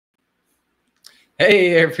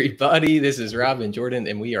Hey everybody, this is Rob and Jordan,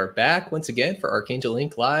 and we are back once again for Archangel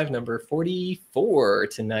Inc. Live number 44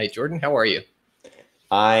 tonight. Jordan, how are you?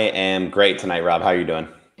 I am great tonight, Rob. How are you doing?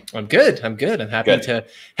 I'm good. I'm happy Good.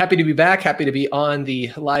 to be back. Happy to be on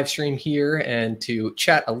the live stream here and to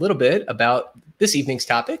chat a little bit about this evening's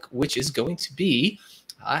topic, which is going to be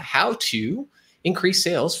how to increase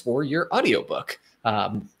sales for your audiobook.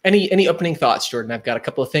 Any opening thoughts, Jordan? I've got a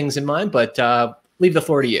couple of things in mind, but leave the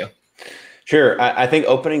floor to you. Sure. I think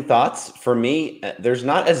opening thoughts for me, it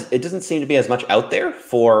doesn't seem to be as much out there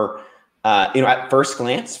for, at first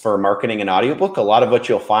glance for marketing an audiobook. A lot of what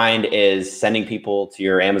you'll find is sending people to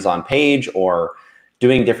your Amazon page or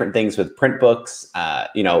doing different things with print books,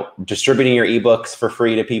 distributing your ebooks for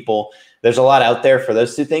free to people. There's a lot out there for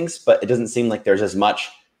those two things, but it doesn't seem like there's as much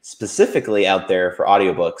specifically out there for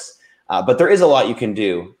audiobooks. But there is a lot you can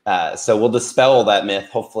do. So we'll dispel that myth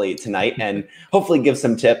hopefully tonight and hopefully give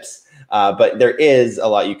some tips. But there is a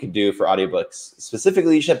lot you can do for audiobooks.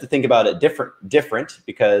 Specifically, you should have to think about it different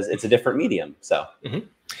because it's a different medium. So,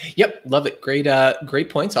 Yep, love it. Great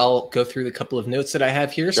points. I'll go through the couple of notes that I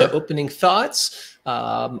have here. Sure. So, opening thoughts: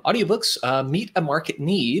 audiobooks meet a market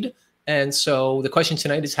need. And so the question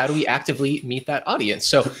tonight is, how do we actively meet that audience?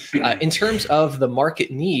 So in terms of the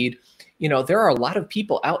market need, there are a lot of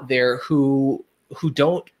people out there who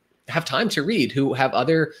don't have time to read, who have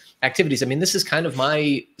other activities. I mean, this is kind of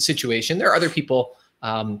my situation. There are other people,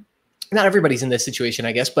 not everybody's in this situation,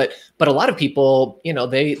 I guess, but a lot of people,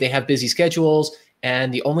 they have busy schedules,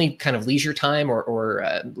 and the only kind of leisure time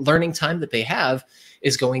or learning time that they have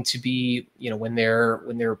is going to be, when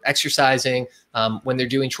they're exercising, when they're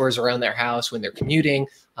doing chores around their house, when they're commuting,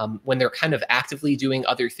 when they're kind of actively doing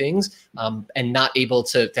other things, and not able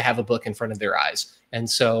to have a book in front of their eyes. And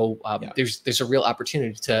so there's a real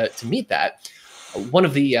opportunity to meet that. One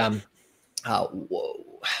of the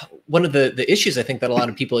issues I think that a lot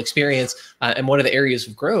of people experience, and one of the areas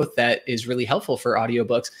of growth that is really helpful for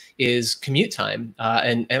audiobooks is commute time.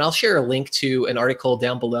 And I'll share a link to an article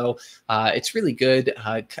down below. It's really good.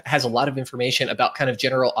 Has a lot of information about kind of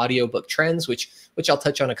general audiobook trends, which I'll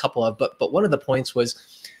touch on a couple of. But one of the points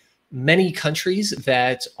was many countries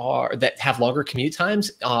that have longer commute times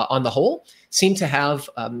on the whole seem to have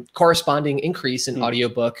corresponding increase in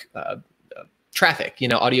audiobook traffic,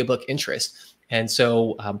 audiobook interest. And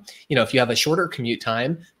so, if you have a shorter commute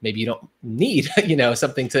time, maybe you don't need,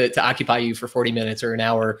 something to occupy you for 40 minutes or an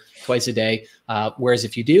hour twice a day. Whereas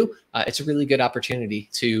if you do, it's a really good opportunity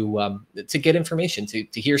to get information,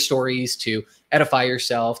 to hear stories, to edify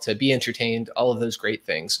yourself, to be entertained, all of those great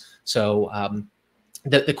things. So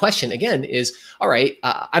the question again is, all right,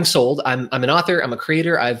 I'm sold. I'm an author. I'm a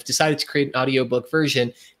creator. I've decided to create an audiobook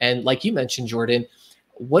version. And like you mentioned, Jordan,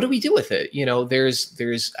 what do we do with it?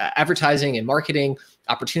 There's advertising and marketing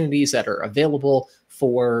opportunities that are available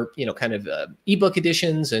for, kind of ebook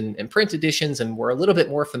editions and print editions. And we're a little bit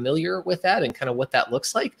more familiar with that and kind of what that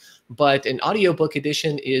looks like. But an audiobook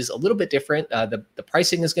edition is a little bit different. The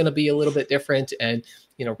pricing is going to be a little bit different, and,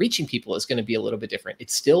 reaching people is going to be a little bit different.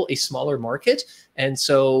 It's still a smaller market. And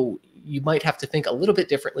so you might have to think a little bit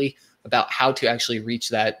differently about how to actually reach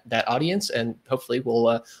that audience. And hopefully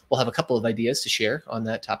we'll have a couple of ideas to share on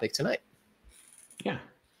that topic tonight. Yeah.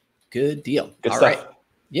 Good deal. Good All stuff. right.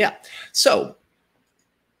 Yeah. So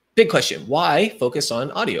big question, why focus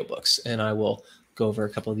on audiobooks? And I will go over a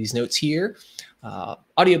couple of these notes here.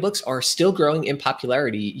 Audiobooks are still growing in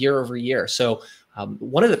popularity year over year. So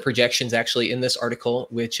one of the projections actually in this article,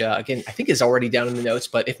 which again, I think is already down in the notes,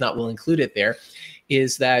 but if not, we'll include it there,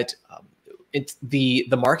 is that it's the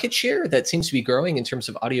market share that seems to be growing in terms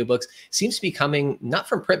of audiobooks seems to be coming not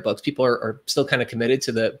from print books. People are still kind of committed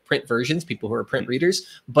to the print versions, people who are print readers,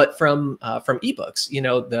 but from ebooks,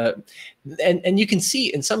 and you can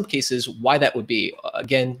see in some cases why that would be.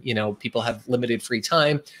 Again, people have limited free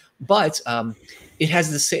time, but it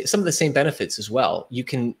has some of the same benefits as well. You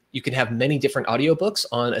can have many different audiobooks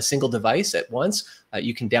on a single device at once.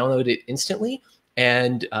 You can download it instantly,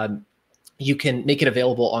 and you can make it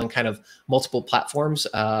available on kind of multiple platforms,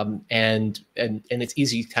 and it's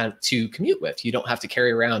easy kind of to commute with. You don't have to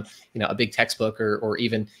carry around, a big textbook or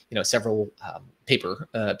even, several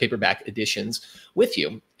paperback editions with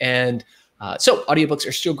you. And so audiobooks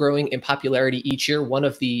are still growing in popularity each year. One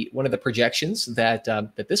of the projections that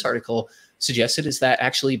this article suggested is that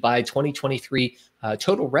actually by 2023,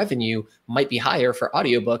 total revenue might be higher for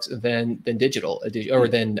audiobooks than digital or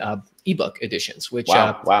than ebook editions. Which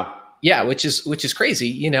wow. Yeah, which is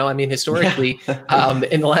crazy. I mean, historically,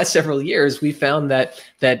 in the last several years, we found that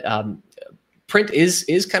print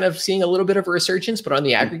is kind of seeing a little bit of a resurgence, but on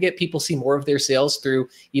the aggregate, people see more of their sales through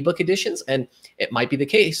ebook editions, and it might be the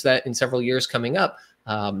case that in several years coming up,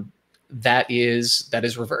 that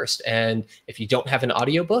is reversed. And if you don't have an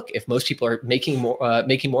audiobook, if most people are making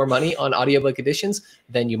more money on audiobook editions,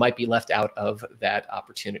 then you might be left out of that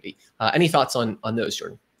opportunity. Any thoughts on those,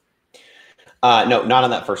 Jordan? No, not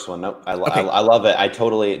on that first one. No, I love it. I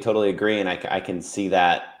totally agree. And I can see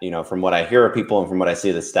that, from what I hear of people and from what I see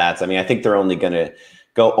of the stats. I mean, I think they're only going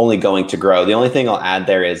to grow. The only thing I'll add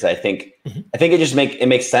there is I think it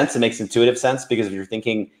makes sense. It makes intuitive sense, because if you're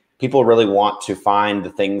thinking people really want to find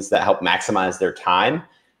the things that help maximize their time.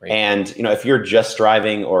 Right. And, if you're just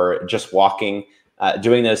driving or just walking,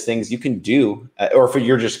 doing those things you can do, or if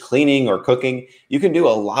you're just cleaning or cooking, you can do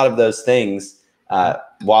a lot of those things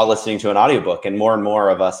while listening to an audiobook. And more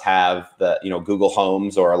of us have the, Google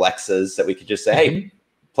Homes or Alexas that we could just say, hey,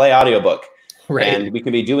 play audiobook. Right. And we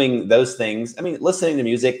can be doing those things. I mean, listening to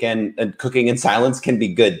music and cooking in silence can be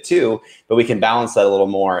good too, but we can balance that a little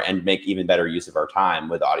more and make even better use of our time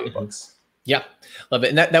with audiobooks. Yeah, love it.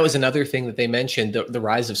 And that was another thing that they mentioned, the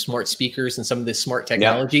rise of smart speakers and some of this smart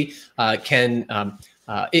technology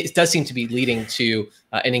it does seem to be leading to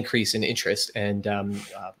an increase in interest and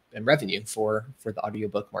revenue for the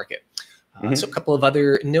audiobook market. So a couple of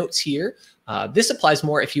other notes here. This applies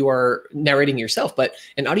more if you are narrating yourself, but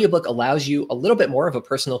an audiobook allows you a little bit more of a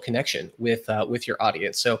personal connection with your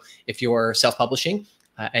audience. So if you're self-publishing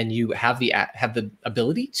and you have the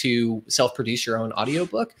ability to self-produce your own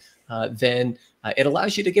audiobook, then it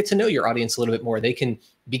allows you to get to know your audience a little bit more. They can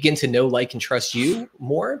begin to know, like, and trust you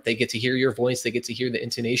more. They get to hear your voice. They get to hear the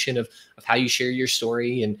intonation of how you share your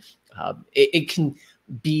story. And it can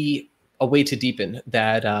be a way to deepen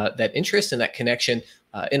that interest and that connection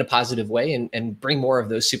in a positive way, and bring more of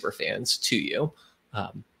those super fans to you.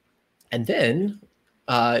 And then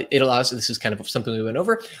it allows, this is kind of something we went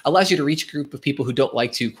over, allows you to reach a group of people who don't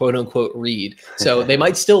like to quote unquote read. So they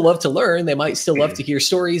might still love to learn. They might still love to hear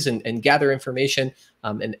stories and gather information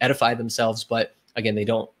and edify themselves. But again, they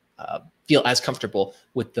don't feel as comfortable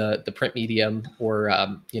with the print medium or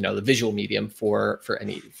the visual medium for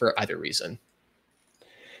either reason.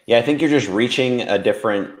 Yeah, I think you're just reaching a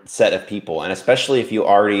different set of people. And especially if you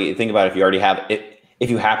already if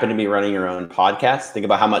you happen to be running your own podcast, think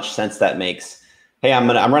about how much sense that makes. Hey, I'm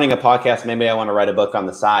running a podcast. Maybe I want to write a book on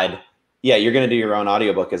the side. Yeah, you're going to do your own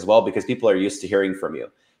audiobook as well, because people are used to hearing from you.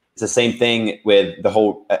 It's the same thing with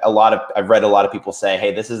I've read a lot of people say,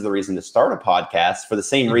 hey, this is the reason to start a podcast, for the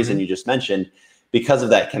same reason you just mentioned, because of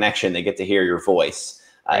that connection. They get to hear your voice.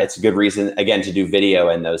 It's a good reason, again, to do video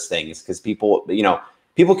and those things, because people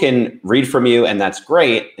can read from you, and that's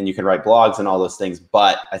great. And you can write blogs and all those things.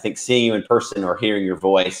 But I think seeing you in person or hearing your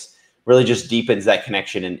voice really just deepens that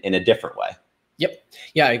connection in a different way. Yep.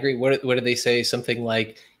 Yeah, I agree. What do they say? Something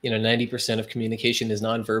like, 90% of communication is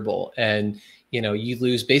nonverbal. And, you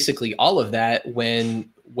lose basically all of that when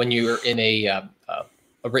you're in a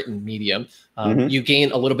written medium. You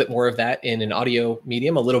gain a little bit more of that in an audio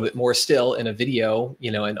medium, a little bit more still in a video,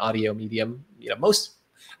 an audio medium,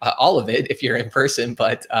 all of it if you're in person,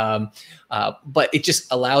 but it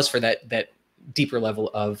just allows for that deeper level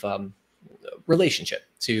of relationship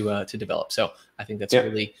to develop. So I think that's a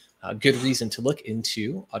really good reason to look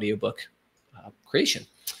into audiobook creation.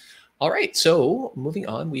 All right, so moving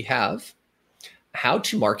on, we have how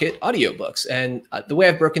to market audiobooks. And the way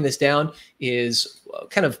I've broken this down is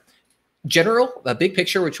kind of general, a big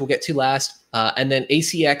picture, which we'll get to last, and then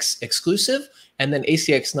ACX Exclusive, and then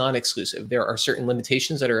ACX Non-Exclusive. There are certain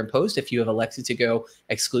limitations that are imposed if you have elected to go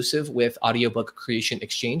exclusive with Audiobook Creation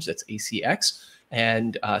Exchange, that's ACX.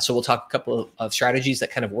 And so we'll talk a couple of strategies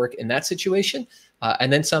that kind of work in that situation,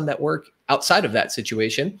 and then some that work outside of that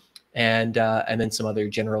situation, and then some other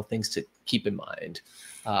general things to keep in mind.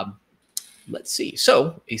 Let's see.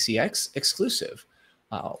 So ACX Exclusive.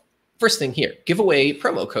 First thing here, give away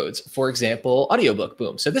promo codes. For example, Audiobook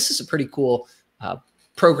Boom. So this is a pretty cool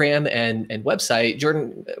program and website.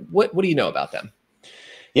 Jordan, what do you know about them?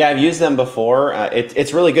 Yeah, I've used them before.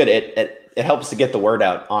 It's really good. It helps to get the word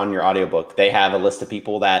out on your audiobook. They have a list of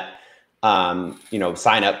people that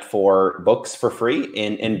sign up for books for free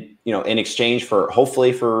in exchange for,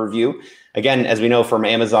 hopefully, for a review. Again, as we know from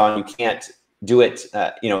Amazon, you can't do it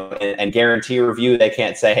and guarantee a review. They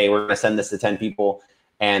can't say, hey, we're going to send this to 10 people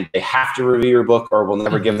and they have to review your book, or we'll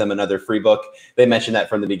never give them another free book. They mentioned that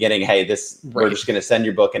from the beginning. Hey, we're just going to send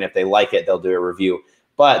your book, and if they like it, they'll do a review.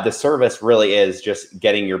 But the service really is just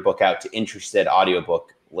getting your book out to interested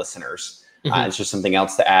audiobook listeners. It's just something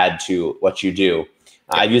else to add to what you do.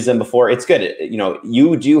 I've used them before. It's good.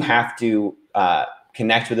 You do have to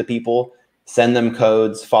connect with the people, send them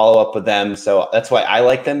codes, follow up with them. So that's why I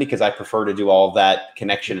like them, because I prefer to do all of that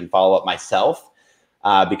connection and follow up myself,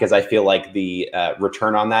 because I feel like the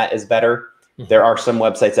return on that is better. There are some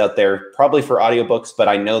websites out there probably for audiobooks, but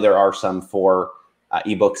I know there are some for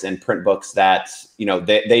ebooks and print books that, you know,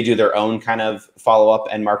 they do their own kind of follow-up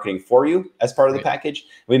and marketing for you as part of the package.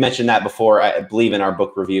 We mentioned that before, I believe, in our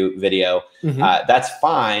book review video. That's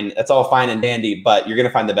fine. That's all fine and dandy, but you're going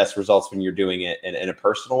to find the best results when you're doing it in a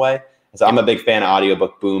personal way. So I'm a big fan of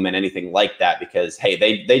Audiobook Boom and anything like that, because, hey,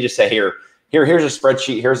 they just say, here's a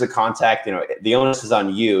spreadsheet, here's a contact. You know, the onus is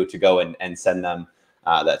on you to go and send them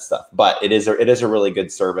that stuff. But it is a really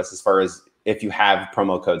good service as far as if you have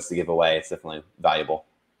promo codes to give away. It's definitely valuable.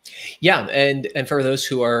 Yeah, and for those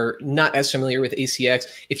who are not as familiar with ACX,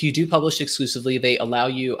 if you do publish exclusively, they allow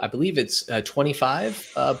you, I believe it's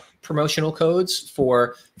 25 promotional codes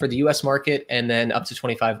for the US market, and then up to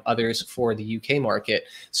 25 others for the UK market.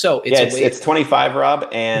 So it's 25, Rob,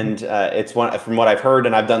 and it's one, from what I've heard,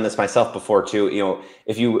 and I've done this myself before too. You know,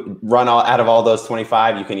 if you run out of all those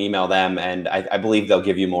 25, you can email them, and I believe they'll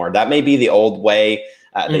give you more. That may be the old way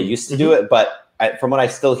they used to do it, but from what I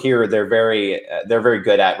still hear, they're very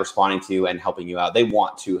good at responding to you and helping you out. They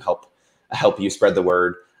want to help you spread the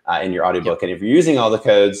word in your audiobook. And if you're using all the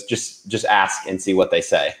codes, just ask and see what they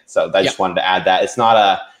say. So I just wanted to add that. It's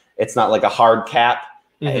not like a hard cap.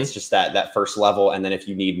 It's just that first level. And then if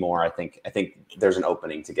you need more, I think there's an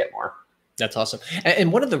opening to get more. That's awesome.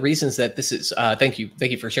 And one of the reasons that this is, thank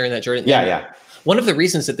you for sharing that, Jordan. Yeah. One of the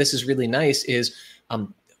reasons that this is really nice is,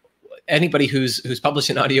 anybody who's published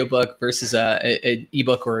an audiobook versus an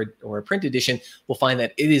ebook or a print edition will find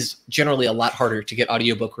that it is generally a lot harder to get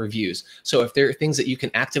audiobook reviews. So if there are things that you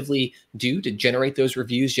can actively do to generate those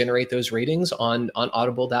reviews, generate those ratings on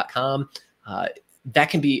audible.com, that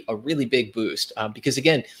can be a really big boost, because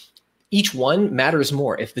again, each one matters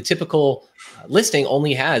more. If the typical listing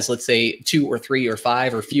only has, let's say, 2 or 3 or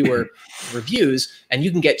 5 or fewer reviews, and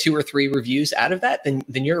you can get 2 or 3 reviews out of that, then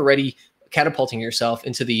you're already catapulting yourself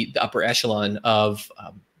into the upper echelon of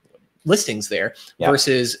listings there,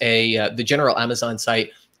 versus the general Amazon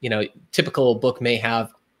site. You know, typical book may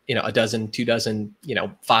have, you know, a dozen, 2 dozen, you know,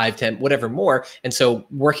 5, 10, whatever more. And so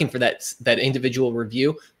working for that individual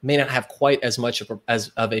review may not have quite as much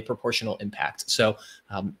of a proportional impact. So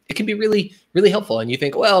it can be really, really helpful. And you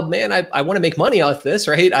think, well, man, I want to make money off this,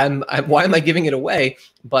 right? Why am I giving it away?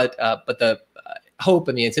 But the hope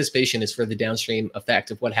and the anticipation is for the downstream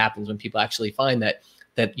effect of what happens when people actually find that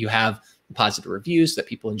you have positive reviews, that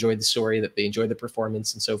people enjoy the story, that they enjoy the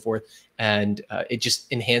performance and so forth. And it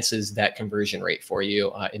just enhances that conversion rate for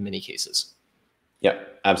you in many cases.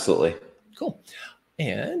 Yep, absolutely. Cool.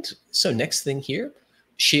 And so next thing here,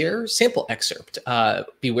 share sample excerpt.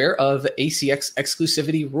 Beware of ACX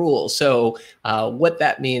exclusivity rules. So what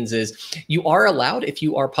that means is you are allowed, if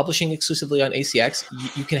you are publishing exclusively on ACX,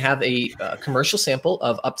 you can have a commercial sample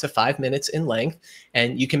of up to 5 minutes in length,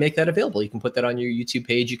 and you can make that available. You can put that on your YouTube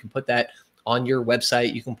page. You can put that on your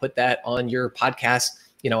website. You can put that on your podcast,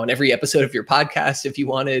 you know, on every episode of your podcast if you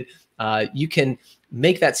wanted. You can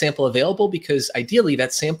make that sample available, because ideally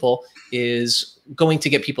that sample is going to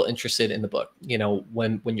get people interested in the book. You know,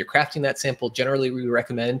 when you're crafting that sample, generally we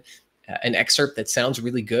recommend an excerpt that sounds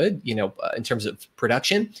really good, you know, in terms of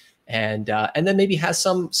production, and then maybe has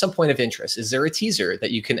some point of interest. Is there a teaser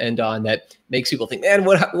that you can end on that makes people think, man,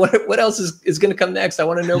 what else is going to come next? I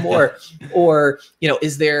want to know more. Or, you know,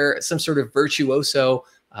 is there some sort of virtuoso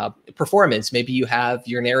performance? Maybe you have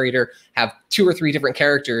your narrator have 2 or 3 different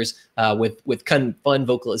characters with fun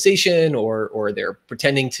vocalization, or they're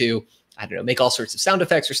pretending to, I don't know, make all sorts of sound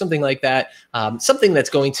effects or something like that. Something that's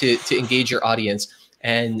going to engage your audience.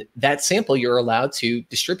 And that sample you're allowed to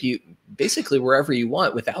distribute basically wherever you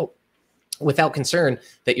want without concern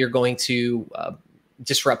that you're going to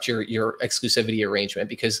disrupt your exclusivity arrangement.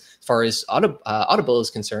 Because as far as Audible is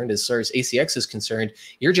concerned, as far as ACX is concerned,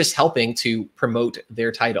 you're just helping to promote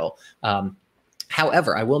their title.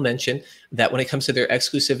 However, I will mention that when it comes to their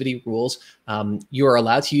exclusivity rules, you are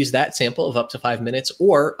allowed to use that sample of up to 5 minutes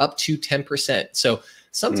or up to 10%. So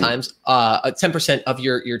sometimes 10% of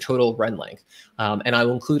your total run length. And I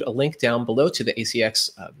will include a link down below to the ACX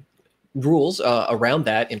rules around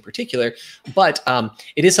that in particular, but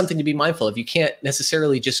it is something to be mindful of. You can't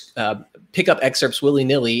necessarily just pick up excerpts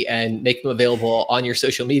willy-nilly and make them available on your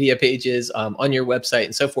social media pages, on your website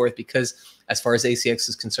and so forth, because as far as ACX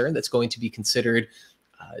is concerned, that's going to be considered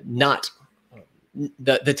not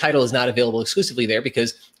the title is not available exclusively there,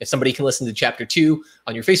 because if somebody can listen to chapter 2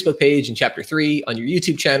 on your Facebook page and chapter 3 on your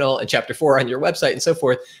YouTube channel and chapter 4 on your website and so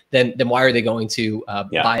forth, then why are they going to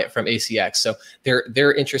buy it from ACX? So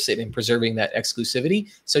they're interested in preserving that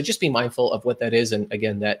exclusivity. So just be mindful of what that is. And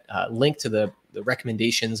again, that link to the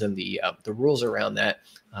recommendations and the rules around that,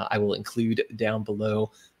 I will include down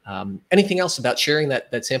below. Anything else about sharing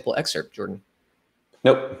that sample excerpt, Jordan?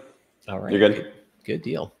 Nope. All right. You're good. Good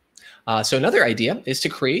deal. So another idea is to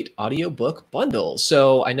create audiobook bundles.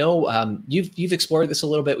 So I know you've explored this a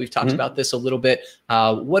little bit. We've talked about this a little bit.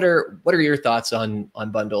 What are your thoughts on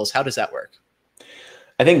bundles? How does that work?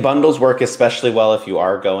 I think bundles work especially well if you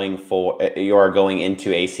are going into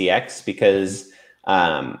ACX, because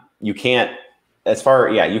you can't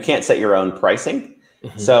set your own pricing.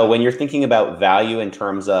 So when you're thinking about value in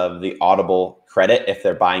terms of the Audible credit, if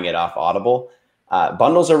they're buying it off Audible,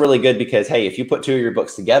 bundles are really good because, hey, if you put 2 of your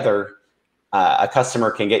books together, a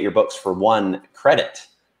customer can get your books for 1 credit.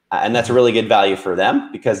 And that's a really good value for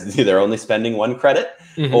them because they're only spending 1 credit,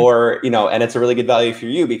 or, and it's a really good value for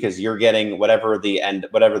you because you're getting whatever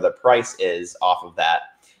the price is off of that.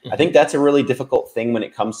 I think that's a really difficult thing when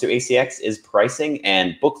it comes to ACX is pricing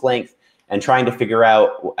and book length and trying to figure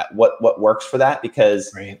out what works for that,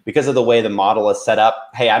 because of the way the model is set up.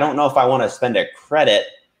 Hey, I don't know if I want to spend a credit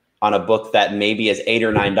on a book that maybe is $8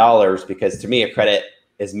 or $9, because to me a credit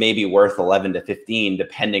is maybe worth 11 to 15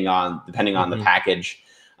 depending on the package.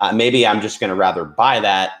 Maybe I'm just going to rather buy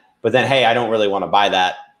that, but then, hey, I don't really want to buy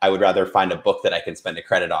that. I would rather find a book that I can spend a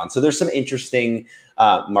credit on. So there's some interesting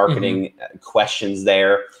marketing questions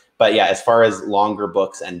there. But yeah, as far as longer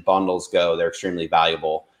books and bundles go, they're extremely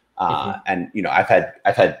valuable. And I've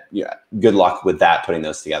had good luck with that, putting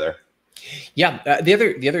those together. Yeah, the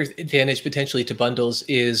other advantage potentially to bundles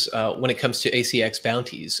is when it comes to ACX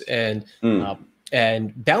bounties, and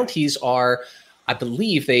bounties are, I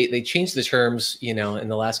believe they changed the terms, in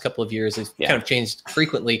the last couple of years. They've kind of changed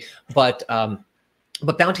frequently, but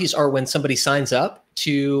bounties are when somebody signs up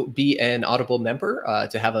to be an Audible member,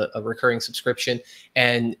 to have a recurring subscription,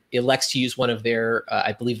 and elects to use one of their,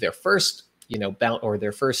 I believe their first,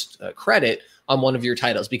 their first credit on one of your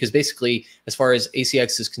titles, because basically, as far as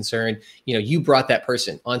ACX is concerned, you brought that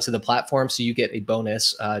person onto the platform, so you get a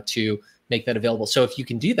bonus to make that available. So if you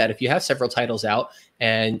can do that, if you have several titles out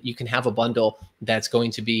and you can have a bundle that's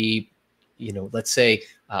going to be, let's say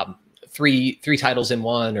three titles in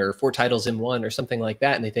one or 4 titles in one or something like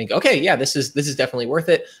that, and they think, okay, yeah, this is definitely worth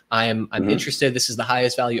it. I'm interested. This is the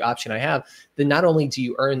highest value option I have. Then not only do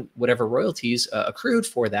you earn whatever royalties accrued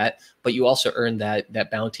for that, but you also earn that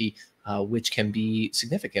bounty, which can be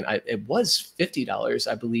significant. It was $50,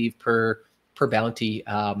 I believe, per bounty,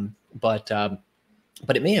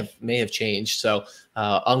 but it may have changed. So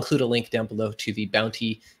I'll include a link down below to the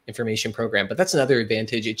bounty information program. But that's another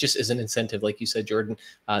advantage. It just is an incentive, like you said, Jordan.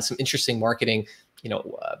 Some interesting marketing,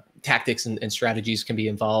 tactics and strategies can be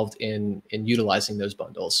involved in utilizing those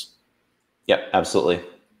bundles. Yep, absolutely.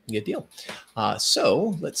 Good deal.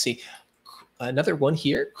 So let's see. Another one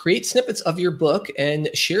here, create snippets of your book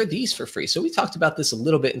and share these for free. So we talked about this a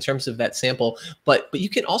little bit in terms of that sample, but you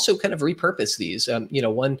can also kind of repurpose these.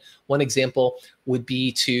 One example would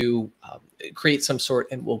be to create some sort,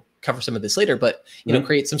 and we'll cover some of this later, but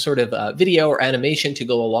create some sort of video or animation to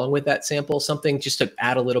go along with that sample, something just to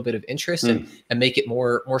add a little bit of interest and make it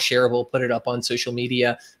more shareable. Put it up on social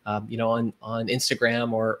media, on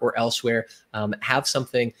Instagram or elsewhere. Have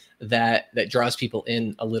something that draws people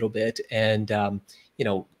in a little bit, and kind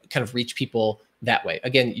of reach people that way.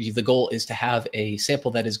 Again, the goal is to have a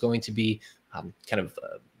sample that is going to be kind of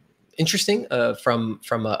interesting from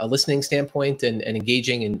a listening standpoint, and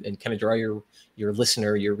engaging, and kind of draw your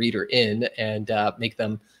listener, your reader in, and make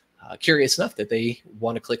them curious enough that they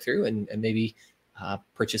want to click through and maybe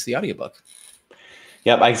purchase the audiobook.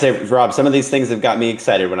 Yep, I can say, Rob, some of these things have got me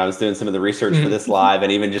excited when I was doing some of the research for this live,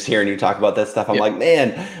 and even just hearing you talk about this stuff, I'm like,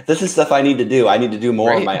 man, this is stuff I need to do. I need to do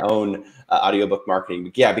more of my own audiobook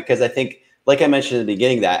marketing. Yeah, because I think, like I mentioned at the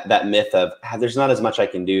beginning, that myth of there's not as much I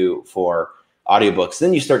can do for audiobooks.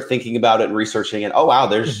 Then you start thinking about it and researching it. Oh, wow,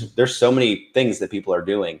 there's so many things that people are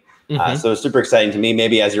doing. So it's super exciting to me.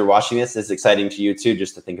 Maybe as you're watching this, it's exciting to you too,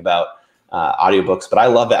 just to think about audiobooks. But I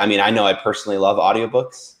love it. I mean, I know I personally love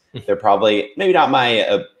audiobooks. They're probably maybe not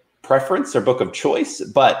my preference or book of choice,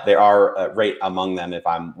 but they are right among them if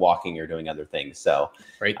I'm walking or doing other things. So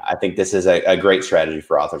I think this is a great strategy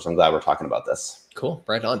for authors. I'm glad we're talking about this. Cool,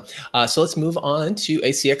 right on. So let's move on to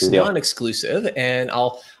ACX Non-Exclusive, and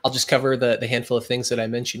I'll just cover the handful of things that I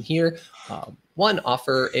mentioned here. One,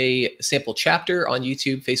 offer a sample chapter on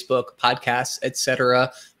YouTube, Facebook, podcasts,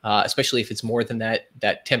 etc. Especially if it's more than that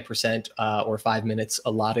 10% or 5 minutes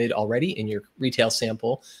allotted already in your retail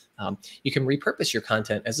sample. You can repurpose your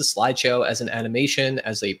content as a slideshow, as an animation,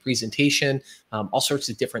 as a presentation, all sorts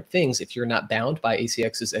of different things if you're not bound by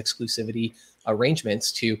ACX's exclusivity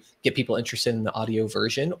arrangements to get people interested in the audio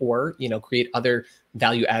version, or create other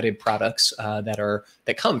value-added products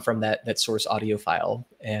that come from that source audio file.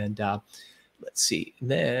 And let's see,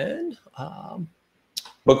 then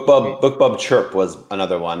Bookbub Chirp was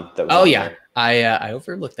another one that was there. I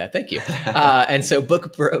overlooked that. Thank you. And so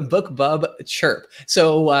Bookbub Chirp.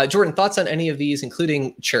 So Jordan, thoughts on any of these,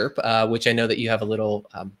 including Chirp, which I know that you have a little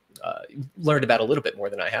learned about a little bit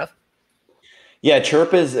more than I have. Yeah,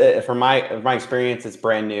 Chirp is, from my experience, it's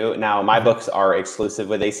brand new. Now, my books are exclusive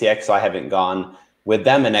with ACX, so I haven't gone with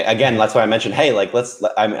them. And again, that's why I mentioned, hey, like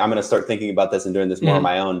I'm going to start thinking about this and doing this more on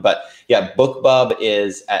my own. But yeah, Bookbub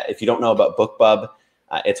is, if you don't know about Bookbub,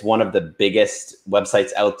 it's one of the biggest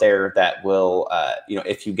websites out there that will,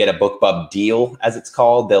 if you get a Bookbub deal, as it's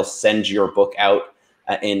called, they'll send your book out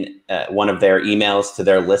in one of their emails to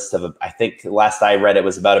their list of, I think last I read, it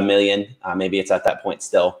was about 1 million. Maybe it's at that point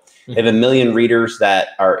still. They have 1 million readers that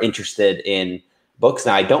are interested in books.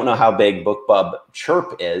 Now, I don't know how big Bookbub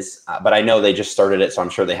Chirp is, but I know they just started it, so I'm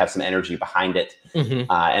sure they have some energy behind it.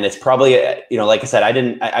 And it's probably, like I said, I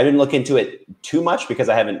didn't look into it too much because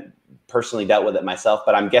I haven't personally dealt with it myself,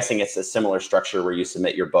 but I'm guessing it's a similar structure where you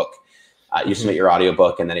submit your book, you submit your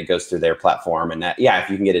audiobook, and then it goes through their platform. And if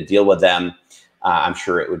you can get a deal with them, I'm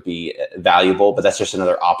sure it would be valuable. But that's just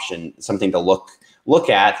another option, something to look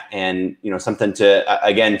at, and something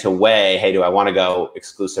to weigh. Hey, do I want to go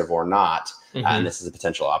exclusive or not? And this is a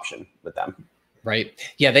potential option with them. Right.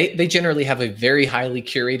 Yeah, they generally have a very highly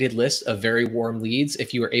curated list of very warm leads.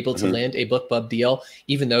 If you are able to land a Bookbub deal,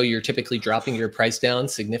 even though you're typically dropping your price down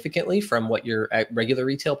significantly from what your regular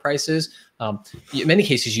retail price is, in many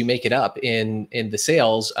cases you make it up in the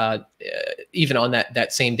sales, even on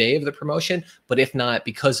that same day of the promotion. But if not,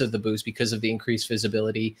 because of the boost, because of the increased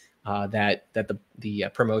visibility that the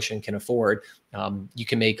promotion can afford, you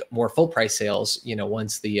can make more full price sales,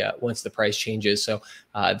 once the price changes. So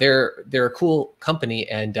they're a cool company,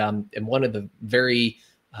 and one of the very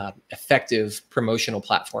effective promotional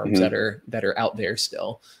platforms that are out there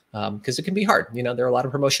still, because it can be hard. There are a lot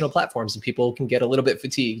of promotional platforms, and people can get a little bit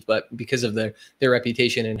fatigued, but because of their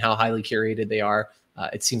reputation and how highly curated they are,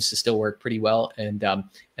 it seems to still work pretty well. And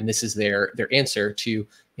this is their answer to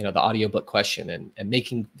the audiobook question, and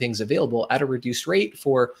making things available at a reduced rate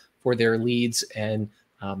for their leads, and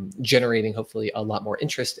generating hopefully a lot more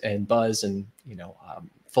interest and buzz, and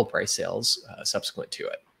full price sales subsequent to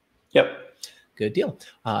it. Yep. Good deal.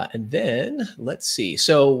 And then let's see.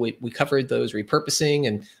 So we covered those repurposing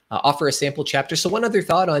and offer a sample chapter. So one other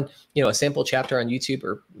thought on, a sample chapter on YouTube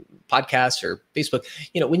or podcasts or Facebook,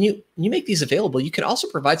 when you make these available, you can also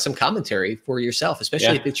provide some commentary for yourself,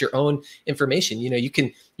 especially if it's your own information. You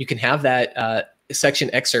can have that section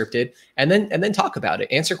excerpted, and then talk about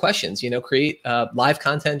it, answer questions, create live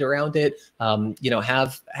content around it,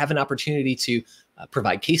 have an opportunity to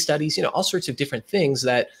provide case studies, all sorts of different things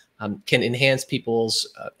that can enhance people's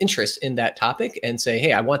interest in that topic, and say,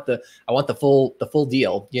 hey, I want the full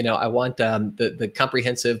deal. I want the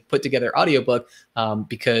comprehensive put together audiobook,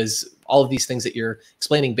 because all of these things that you're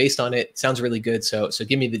explaining based on it sounds really good. So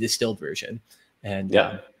give me the distilled version. And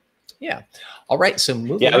yeah. All right. So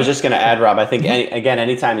moving on. I was just going to add, Rob, I think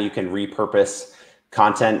anytime you can repurpose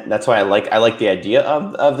content, that's why I like the idea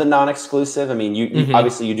of the non-exclusive. I mean, you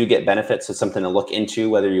obviously you do get benefits. So something to look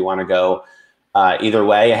into, whether you want to go either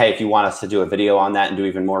way. Hey, if you want us to do a video on that and do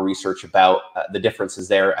even more research about the differences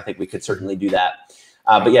there, I think we could certainly do that.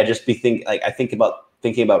 But yeah, just thinking about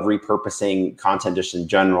repurposing content just in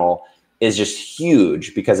general is just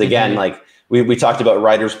huge, because again, like we talked about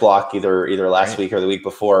writer's block either last week or the week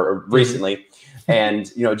before or recently.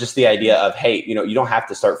 And, just the idea of, hey, you don't have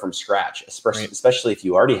to start from scratch, especially if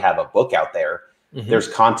you already have a book out there. There's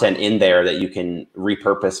content in there that you can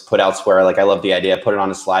repurpose, put elsewhere. Like, I love the idea, put it on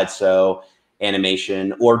a slideshow,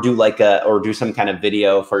 animation, or do some kind of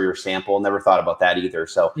video for your sample. Never thought about that either.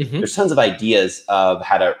 So there's tons of ideas of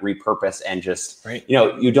how to repurpose, and just,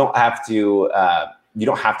 you don't have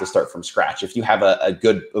to start from scratch. If you have a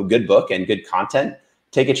good book and good content,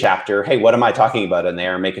 take a chapter. Hey, what am I talking about in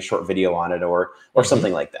there? Make a short video on it, or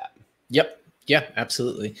something like that. Yep. Yeah,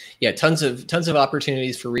 absolutely. Yeah, tons of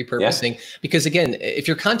opportunities for repurposing, because again, if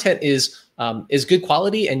your content is good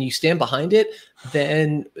quality and you stand behind it,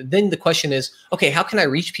 then the question is, okay, how can I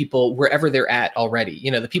reach people wherever they're at already?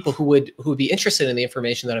 You know, the people who would be interested in the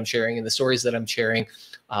information that I'm sharing and the stories that I'm sharing,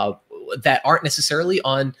 that aren't necessarily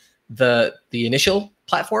on the initial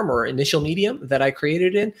platform or initial medium that I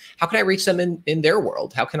created in. How can I reach them in their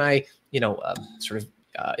world? How can I, sort of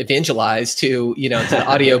evangelize to to the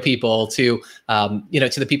audio people, to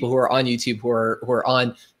to the people who are on YouTube, who are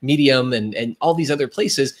on Medium and all these other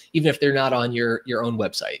places, even if they're not on your own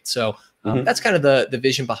website. So that's kind of the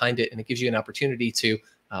vision behind it, and it gives you an opportunity to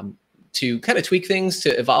kind of tweak things, to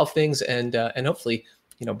evolve things, and hopefully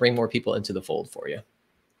bring more people into the fold for you.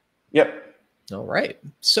 Yep. All right.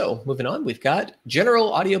 So moving on, we've got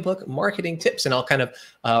general audiobook marketing tips, and I'll kind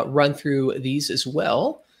of run through these as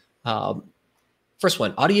well. First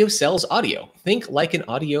one, audio sells audio. Think like an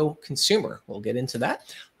audio consumer. We'll get into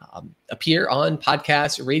that. Appear on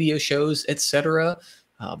podcasts, radio shows, etc.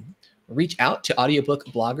 Reach out to audiobook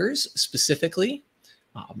bloggers specifically.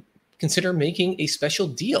 Consider making a special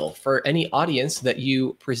deal for any audience that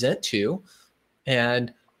you present to.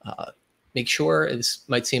 And make sure, this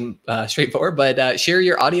might seem straightforward, but share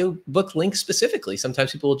your audiobook link specifically.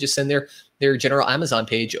 Sometimes people will just send their general Amazon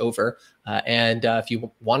page over. And if you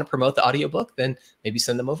want to promote the audiobook, then maybe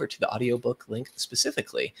send them over to the audiobook link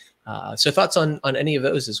specifically. So thoughts on any of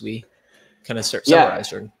those as we kind of summarize,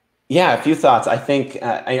 Jordan? Yeah, a few thoughts. I think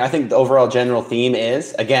the overall general theme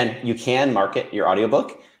is, again, you can market your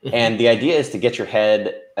audiobook. And the idea is to get your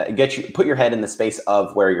head, put your head in the space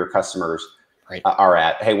of where your customers are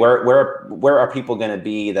at. Hey, where are people going to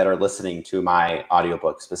be that are listening to my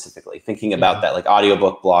audiobook specifically? Thinking about that, like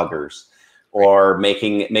audiobook bloggers, or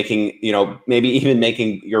making maybe even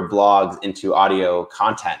making your blogs into audio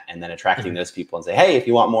content, and then attracting those people and say, hey, if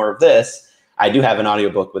you want more of this, I do have an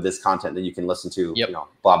audiobook with this content that you can listen to,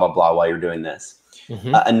 blah, blah, blah, while you're doing this.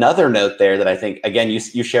 Another note there that I think, again,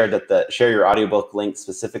 you shared that share your audiobook link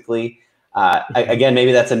specifically. Again,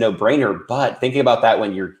 maybe that's a no-brainer, but thinking about that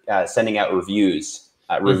when you're sending out reviews,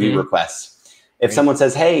 review requests. If someone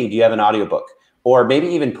says, hey, do you have an audiobook? Or maybe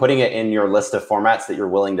even putting it in your list of formats that you're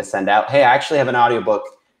willing to send out. Hey, I actually have an audiobook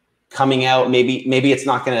coming out. Maybe it's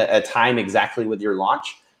not going to time exactly with your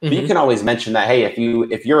launch, but you can always mention that, hey,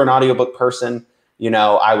 if you're an audiobook person,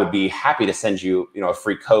 I would be happy to send you, a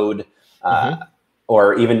free code,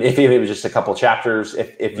 or even if it was just a couple chapters,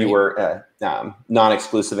 if you were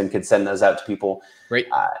non-exclusive and could send those out to people. Right.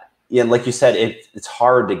 Like you said, it's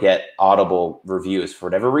hard to get Audible reviews for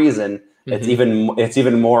whatever reason. It's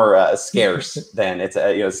even more scarce than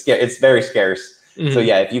it's very scarce. So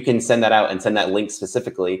yeah, if you can send that out and send that link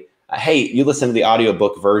specifically, hey, you listen to the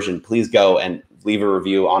audiobook version, please go and leave a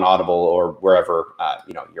review on Audible or wherever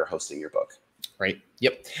you're hosting your book. Right.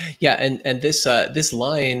 Yep. Yeah. And this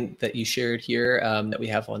line that you shared here, that we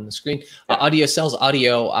have on the screen, audio sells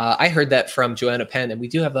audio. I heard that from Joanna Penn, and we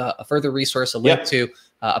do have a further resource, a link to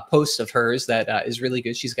a post of hers that is really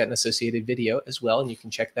good. She's got an associated video as well, and you can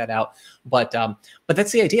check that out. But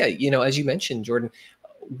that's the idea. As you mentioned, Jordan,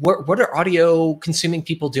 what are audio consuming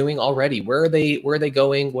people doing already? Where are they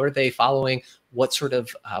going? What are they following? What sort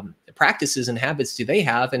of practices and habits do they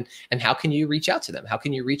have? And how can you reach out to them? How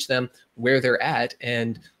can you reach them where they're at,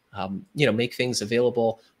 and make things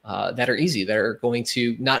available that are easy, that are going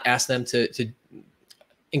to not ask them to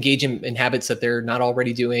engage in habits that they're not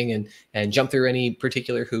already doing and jump through any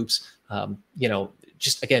particular hoops.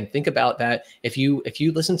 Just again, think about that. If you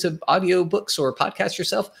listen to audiobooks or podcasts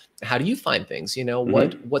yourself, how do you find things?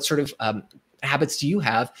 What sort of habits do you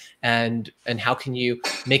have, and how can you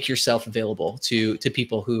make yourself available to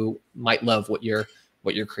people who might love what you're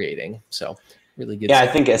creating? So really good. Yeah, I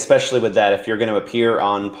think especially with that, if you're going to appear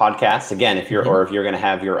on podcasts, again, if you're going to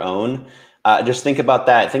have your own, just think about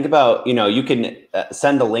that. Think about, you can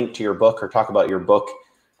send a link to your book or talk about your book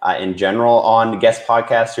in general on guest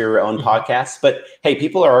podcasts or your own podcasts. But hey,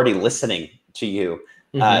 people are already listening to you.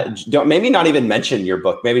 Don't maybe not even mention your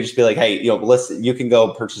book. Maybe just be like, hey, listen, you can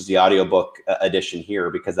go purchase the audiobook edition here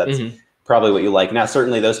because that's probably what you like. Now,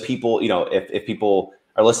 certainly those people, if people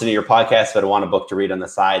are listening to your podcast but want a book to read on the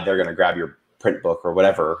side, they're going to grab your print book or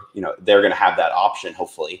whatever. They're going to have that option,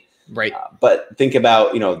 hopefully. Right. But think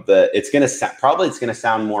about, it's going to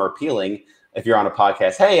sound more appealing if you're on a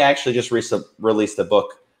podcast. Hey, I actually just released a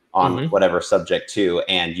book on whatever subject too,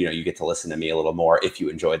 and you get to listen to me a little more if you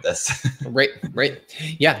enjoyed this. Right.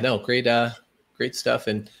 Yeah, no, great stuff.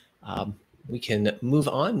 And we can move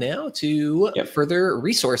on now to further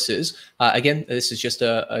resources. Again, this is just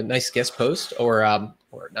a nice guest post or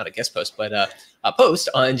or not a guest post, but a post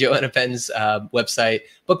on Joanna Penn's website,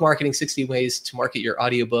 Book Marketing 60 Ways to Market Your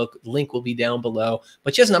Audiobook. Link will be down below.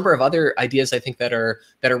 But she has a number of other ideas I think that are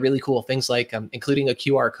really cool. Things like including a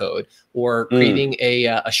QR code or creating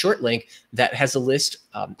a short link that has a list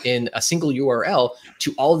in a single URL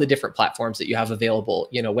to all of the different platforms that you have available,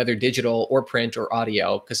 whether digital or print or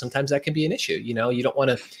audio, because sometimes that can be an issue. You don't want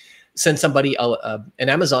to send somebody an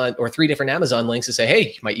Amazon or 3 different Amazon links to say,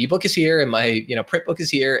 hey, my ebook is here and my print book is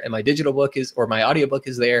here and my digital book is, or my audiobook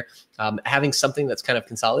is there. Having something that's kind of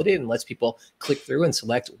consolidated and lets people click through and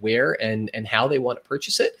select where and how they want to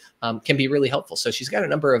purchase it can be really helpful. So she's got a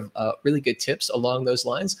number of really good tips along those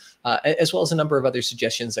lines, as well as a number of other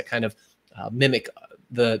suggestions that kind of mimic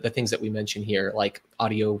the things that we mentioned here, like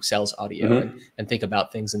audio sells audio, and think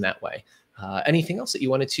about things in that way. Anything else that you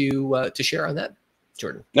wanted to share on that,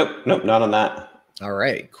 Jordan? Nope, not on that. All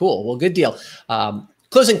right, cool. Well, good deal.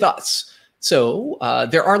 Closing thoughts. So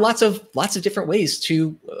there are lots of different ways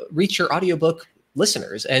to reach your audiobook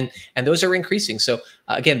listeners, and those are increasing. So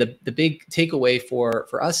again, the big takeaway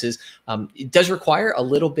for us is it does require a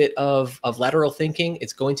little bit of lateral thinking.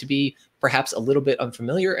 It's going to be perhaps a little bit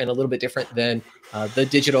unfamiliar and a little bit different than the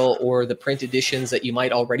digital or the print editions that you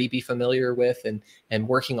might already be familiar with and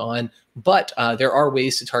working on. But there are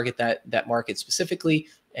ways to target that market specifically,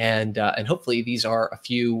 and hopefully these are a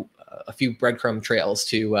few breadcrumb trails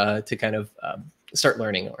to kind of start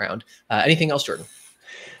learning around. Anything else, Jordan?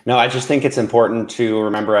 No, I just think it's important to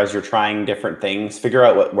remember as you're trying different things, figure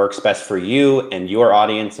out what works best for you and your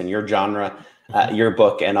audience and your genre, your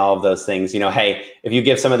book, and all of those things. Hey, if you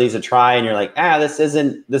give some of these a try and you're like, this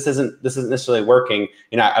isn't necessarily working.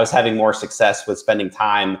 I was having more success with spending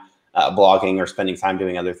time blogging or spending time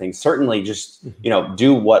doing other things. Certainly just,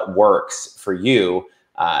 do what works for you,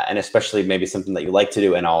 and especially maybe something that you like to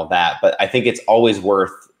do and all of that. But I think it's always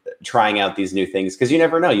worth trying out these new things, because you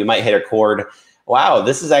never know, you might hit a chord. Wow,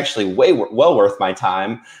 this is actually well worth my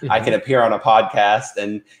time. I can appear on a podcast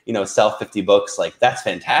and, sell 50 books. Like, that's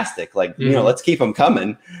fantastic. Like, let's keep them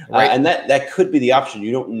coming. Right. And that could be the option.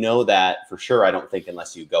 You don't know that for sure, I don't think,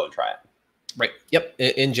 unless you go and try it. Right. Yep.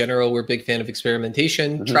 In general, we're a big fan of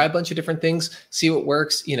experimentation. Try a bunch of different things, see what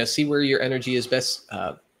works, see where your energy is best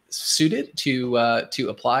suited to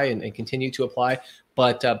apply and continue to apply.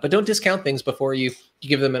 But don't discount things before you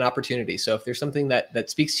give them an opportunity. So if there's something that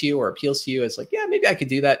speaks to you or appeals to you, it's like, yeah, maybe I could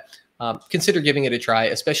do that. Consider giving it a try,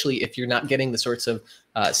 especially if you're not getting the sorts of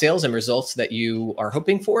sales and results that you are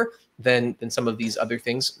hoping for. Then some of these other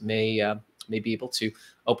things may be able to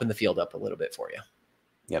open the field up a little bit for you.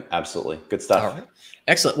 Yep, absolutely. Good stuff. All right.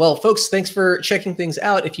 Excellent. Well, folks, thanks for checking things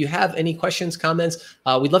out. If you have any questions, comments,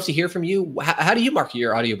 we'd love to hear from you. How do you market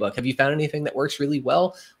your audiobook? Have you found anything that works really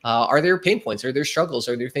well? Are there pain points? Are there struggles?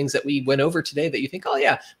 Are there things that we went over today that you think, oh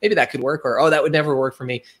yeah, maybe that could work, or oh, that would never work for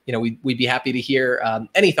me? We'd be happy to hear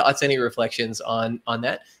any thoughts, any reflections on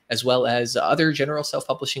that, as well as other general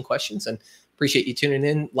self-publishing questions. And appreciate you tuning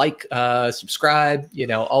in. Like, subscribe,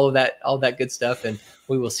 all of that good stuff. And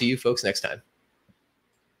we will see you folks next time.